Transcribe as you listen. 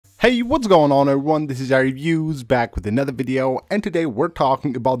Hey, what's going on everyone? This is iReviews back with another video, and today we're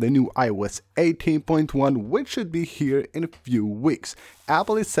talking about the new iOS 18.1, which should be here in a few weeks.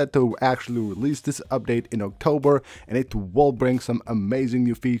 Apple is set to actually release this update in October, and it will bring some amazing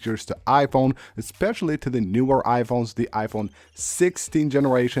new features to iPhone, especially to the newer iPhones, the iPhone 16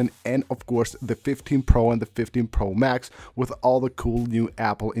 generation, and of course the 15 Pro and the 15 Pro Max with all the cool new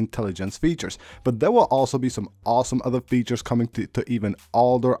Apple Intelligence features. But there will also be some awesome other features coming to even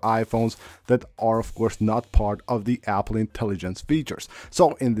older iPhones that are of course not part of the Apple Intelligence features.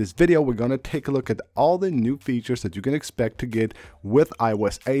 So in this video we're going to take a look at all the new features that you can expect to get with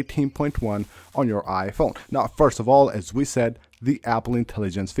iOS 18.1 on your iPhone. Now, first of all, as we said, the Apple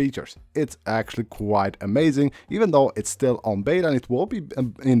Intelligence features. It's actually quite amazing, even though it's still on beta, and it will be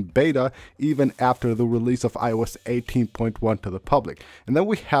in beta even after the release of iOS 18.1 to the public. And then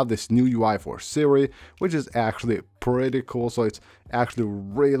we have this new UI for Siri, which is actually pretty cool. So it's actually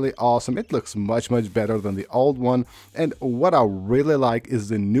really awesome. It looks much better than the old one. And what I really like is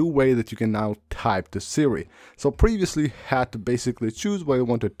the new way that you can now type to Siri. So previously you had to basically choose whether you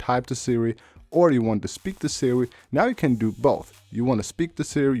want to type to Siri or you want to speak to Siri. Now you can do both. You want to speak to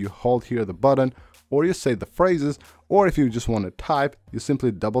Siri, you hold here the button, or you say the phrases, or if you just want to type, you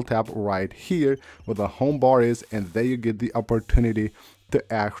simply double tap right here where the home bar is, and there you get the opportunity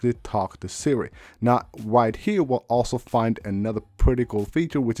to actually talk to Siri. Now right here we'll also find another pretty cool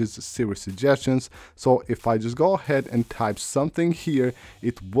feature, which is Siri suggestions. So if I just go ahead and type something here,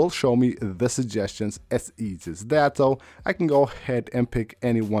 it will show me the suggestions as easy as that. So I can go ahead and pick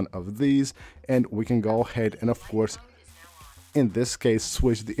any one of these, and we can go ahead and of course in this case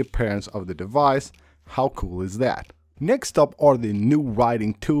switch the appearance of the device. How cool is that? Next up are the new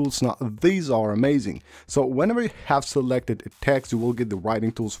writing tools. Now these are amazing. So whenever you have selected a text, you will get the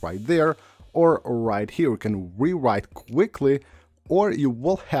writing tools right there or right here. You can rewrite quickly, or you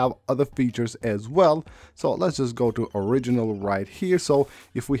will have other features as well. So let's just go to original right here. So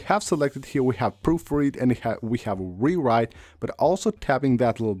if we have selected here, we have proofread and we have rewrite, but also tapping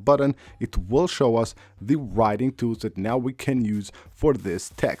that little button, it will show us the writing tools that now we can use for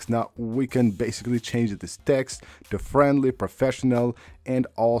this text. Now we can basically change this text to friendly, professional, and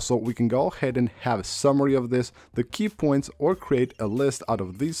also we can go ahead and have a summary of this, the key points, or create a list out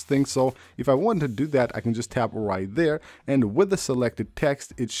of these things. So if I want to do that, I can just tap right there, and with the selected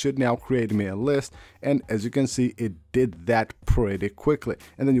text, it should now create me a list. And as you can see, it did that pretty quickly.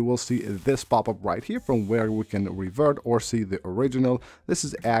 And then you will see this pop up right here from where we can revert or see the original. This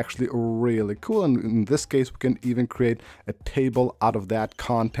is actually really cool, and in this case we can even create a table out of that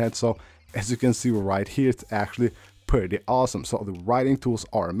content. So as you can see right here, it's actually pretty awesome. So the writing tools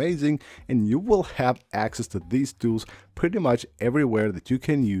are amazing, and you will have access to these tools pretty much everywhere that you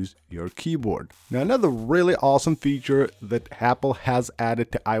can use your keyboard. Now another really awesome feature that Apple has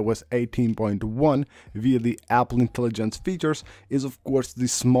added to iOS 18.1 via the Apple Intelligence features is of course the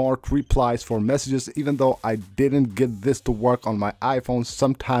smart replies for messages. Even though I didn't get this to work on my iPhone,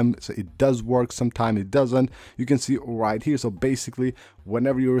 sometimes it does work, sometimes it doesn't. You can see right here. So basically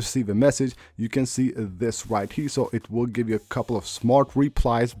whenever you receive a message, you can see this right here. So it will give you a couple of smart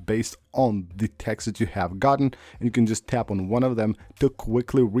replies based on the text that you have gotten, and you can just tap on one of them to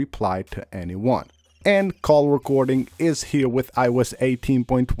quickly reply to anyone. And call recording is here with iOS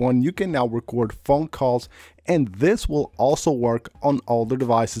 18.1. You can now record phone calls, and this will also work on all the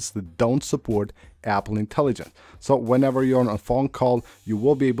devices that don't support Apple Intelligence. So whenever you're on a phone call, you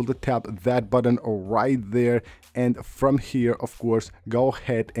will be able to tap that button right there, and from here of course go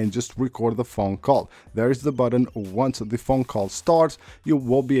ahead and just record the phone call. There's the button. Once the phone call starts, you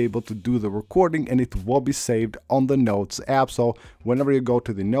will be able to do the recording, and it will be saved on the Notes app. So whenever you go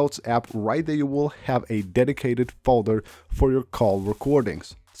to the Notes app, right there you will have a dedicated folder for your call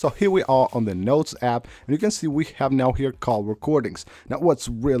recordings. So here we are on the Notes app, and you can see we have now here call recordings. Now what's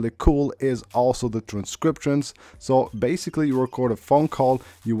really cool is also the transcriptions. So basically you record a phone call,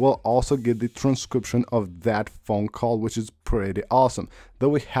 you will also get the transcription of that phone call, which is pretty awesome.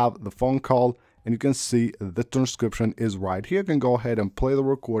 Then we have the phone call, and you can see the transcription is right here. You can go ahead and play the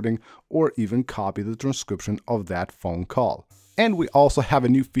recording or even copy the transcription of that phone call. And we also have a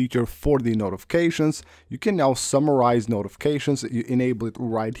new feature for the notifications. You can now summarize notifications. You enable it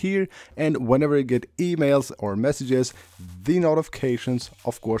right here, and whenever you get emails or messages, the notifications,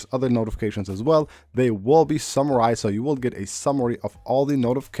 of course other notifications as well, they will be summarized. So you will get a summary of all the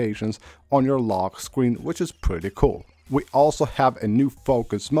notifications on your lock screen, which is pretty cool. We also have a new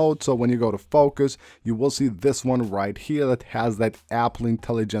focus mode. So when you go to focus, you will see this one right here that has that Apple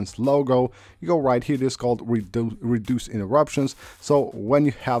Intelligence logo. You go right here, this is called reduce interruptions. So when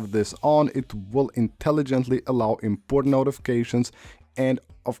you have this on, it will intelligently allow important notifications and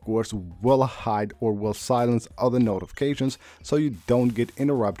of course will hide or will silence other notifications so you don't get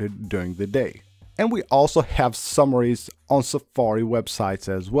interrupted during the day. And we also have summaries on Safari websites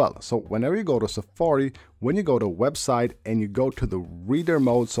as well. So whenever you go to Safari, when you go to website and you go to the reader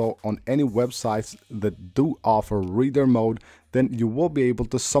mode, so on any websites that do offer reader mode, then you will be able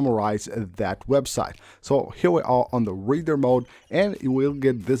to summarize that website. So here we are on the reader mode, and you will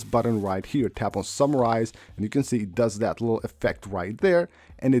get this button right here. Tap on summarize, and you can see it does that little effect right there,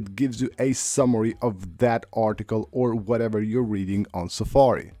 and it gives you a summary of that article or whatever you're reading on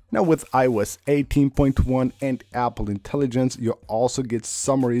Safari. Now with iOS 18.1 and Apple Intelligence, you also get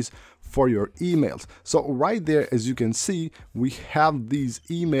summaries for your emails. So right there, as you can see, we have these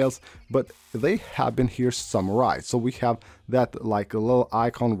emails, but they have been here summarized. So we have that like a little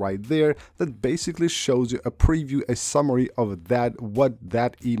icon right there that basically shows you a preview, a summary of that, what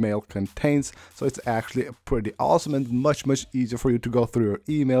that email contains. So it's actually pretty awesome and much easier for you to go through your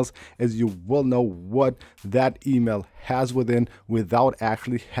emails, as you will know what that email has within without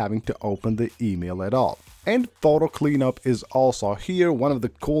actually having to open the email at all. And photo cleanup is also here, one of the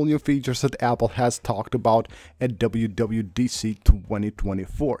cool new features that Apple has talked about at WWDC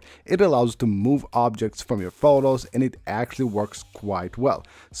 2024. It allows you to move objects from your photos, and it actually works quite well.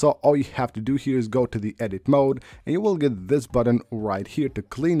 So all you have to do here is go to the edit mode, and you will get this button right here to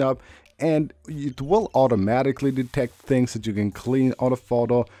clean up, and it will automatically detect things that you can clean on a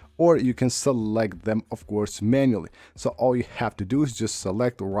photo, or you can select them, of course, manually. So all you have to do is just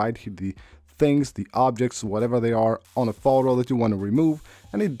select right here the things, the objects, whatever they are on a photo that you want to remove,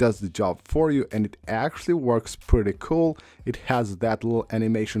 and it does the job for you, and it actually works pretty cool. It has that little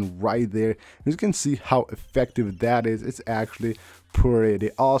animation right there. As you can see how effective that is, it's actually pretty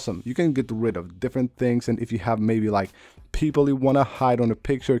awesome. You can get rid of different things, and if you have maybe like people you want to hide on a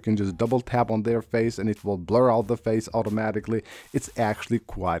picture, you can just double tap on their face and it will blur out the face automatically. It's actually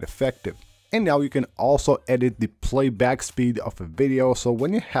quite effective. And now you can also edit the playback speed of a video. So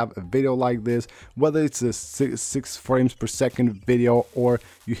when you have a video like this, whether it's a 6 frames per second video or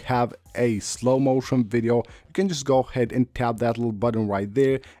you have a slow motion video, you can just go ahead and tap that little button right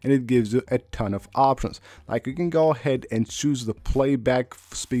there, and it gives you a ton of options. Like you can go ahead and choose the playback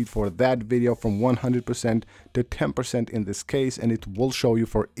speed for that video from 100% to 10% in this case, and it will show you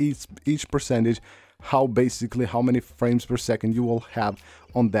for each percentage how many frames per second you will have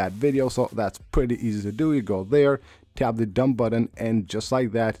on that video. So that's pretty easy to do. You go there, tap the done button, and just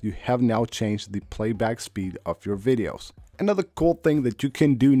like that, you have now changed the playback speed of your videos. Another cool thing that you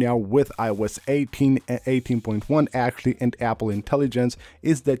can do now with iOS 18 and 18.1 actually and Apple Intelligence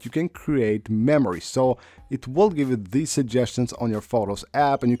is that you can create memories. So it will give you these suggestions on your Photos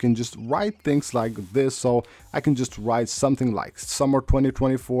app, and you can just write things like this. So I can just write something like summer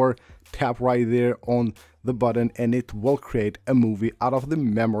 2024, tap right there on the button, and it will create a movie out of the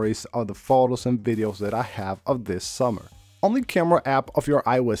memories of the photos and videos that I have of this summer. On the camera app of your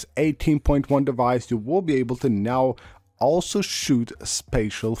iOS 18.1 device, you will be able to now also shoot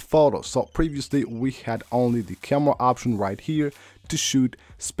spatial photos. So previously we had only the camera option right here to shoot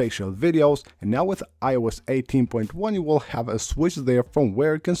spatial videos, and now with iOS 18.1 you will have a switch there from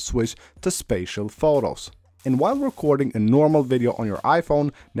where you can switch to spatial photos. And while recording a normal video on your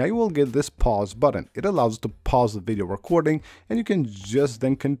iPhone, now you will get this pause button. It allows you to pause the video recording, and you can just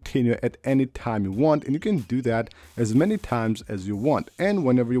then continue at any time you want, and you can do that as many times as you want. And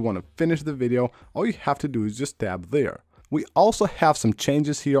whenever you want to finish the video, all you have to do is just tap there. We also have some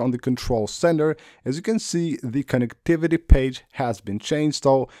changes here on the control center. As you can see, the connectivity page has been changed.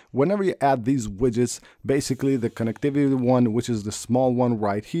 So whenever you add these widgets, basically the connectivity one, which is the small one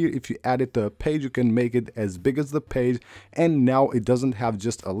right here, if you add it to a page, you can make it as big as the page. And now it doesn't have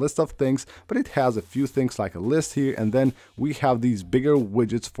just a list of things, but it has a few things like a list here. And then we have these bigger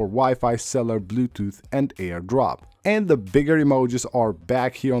widgets for Wi-Fi, cellular, Bluetooth, and AirDrop. And the bigger emojis are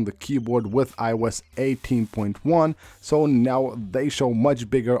back here on the keyboard with iOS 18.1. So now they show much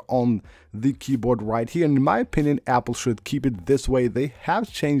bigger on the keyboard right here. And in my opinion, Apple should keep it this way. They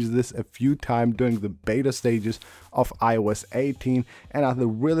have changed this a few times during the beta stages of iOS 18. And I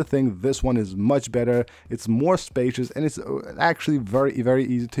really think this one is much better. It's more spacious, and it's actually very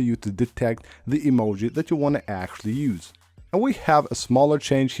easy to use to detect the emoji that you want to actually use. And we have a smaller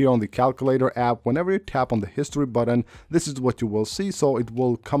change here on the calculator app. Whenever you tap on the history button, this is what you will see. So it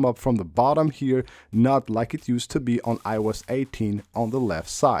will come up from the bottom here, not like it used to be on iOS 18 on the left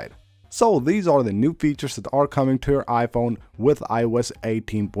side. So these are the new features that are coming to your iPhone with iOS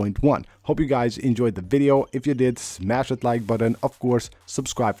 18.1. Hope you guys enjoyed the video. If you did, smash that like button. Of course,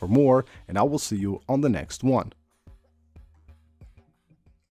 subscribe for more, and I will see you on the next one.